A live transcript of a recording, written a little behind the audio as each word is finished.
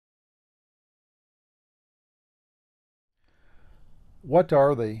what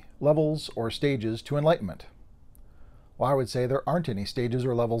are the levels or stages to enlightenment? Well, I would say there aren't any stages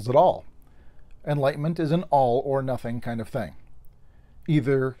or levels at all. Enlightenment is an all or nothing kind of thing.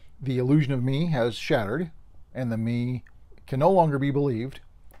 Either the illusion of me has shattered and the me can no longer be believed,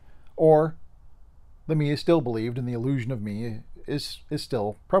 or the me is still believed and the illusion of me is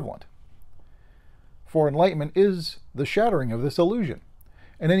still prevalent. For enlightenment is the shattering of this illusion,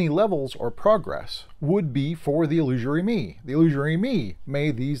 and any levels or progress would be for the illusory me. The illusory me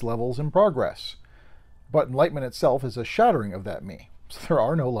made these levels in progress, but enlightenment itself is a shattering of that me. So there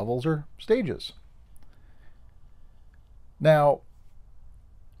are no levels or stages. Now,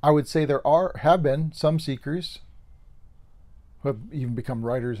 I would say there have been some seekers who have even become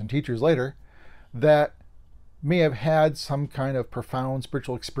writers and teachers later that may have had some kind of profound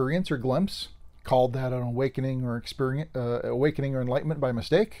spiritual experience or glimpse, called that an awakening or awakening or enlightenment by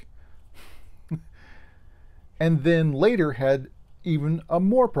mistake, and then later had even a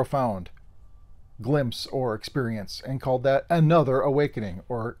more profound glimpse or experience and called that another awakening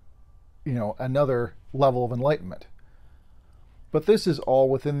or, another level of enlightenment. But this is all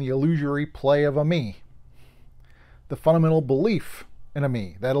within the illusory play of a me. The fundamental belief in a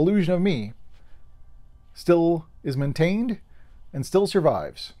me, that illusion of me, still is maintained and still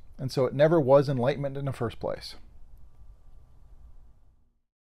survives. And so it never was enlightenment in the first place.